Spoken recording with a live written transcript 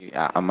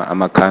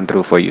I'm a come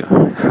through for you.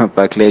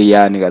 But clearly,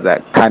 yeah, niggas, I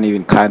can't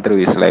even come through.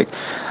 It's like,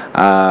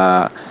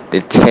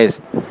 the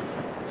test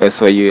is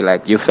for you.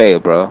 Like you fail,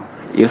 bro.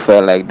 You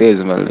fail like this,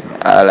 man.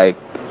 I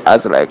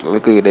was like,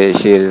 look at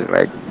this shit. It's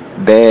like,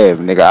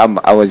 damn, nigga.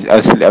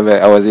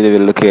 I wasn't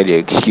even looking at your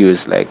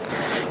excuse. Like,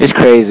 it's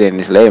crazy and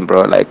it's lame,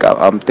 bro. Like,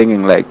 I'm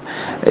thinking like,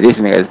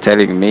 this nigga is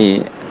telling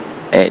me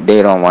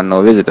they don't want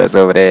no visitors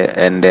over there,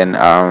 and then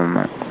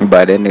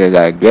but then nigga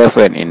got a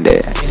girlfriend in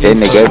there. Then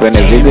the girlfriend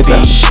is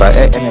visitor. But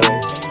anyway.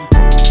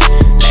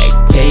 Like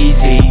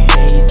Jay-Z,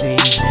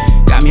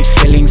 got me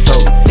feeling so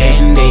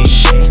dandy.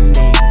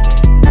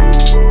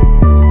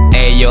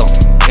 Ayo,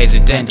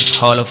 President,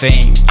 Hall of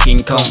Fame, King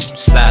Kong,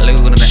 salute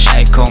on the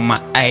icon, my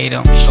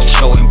item.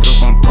 Show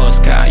improve on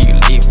postcard, you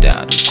lived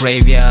out the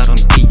graveyard on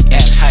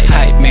weekend.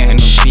 Hype man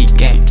on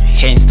weekend,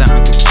 hands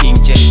down to King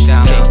J.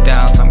 Take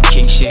down some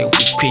king shit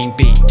with Queen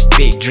B,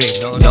 big drip.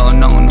 Don't know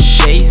no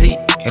Jay-Z,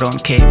 you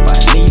don't care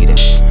about leader.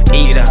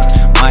 Eater,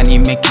 money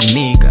making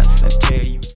niggas, I tell you.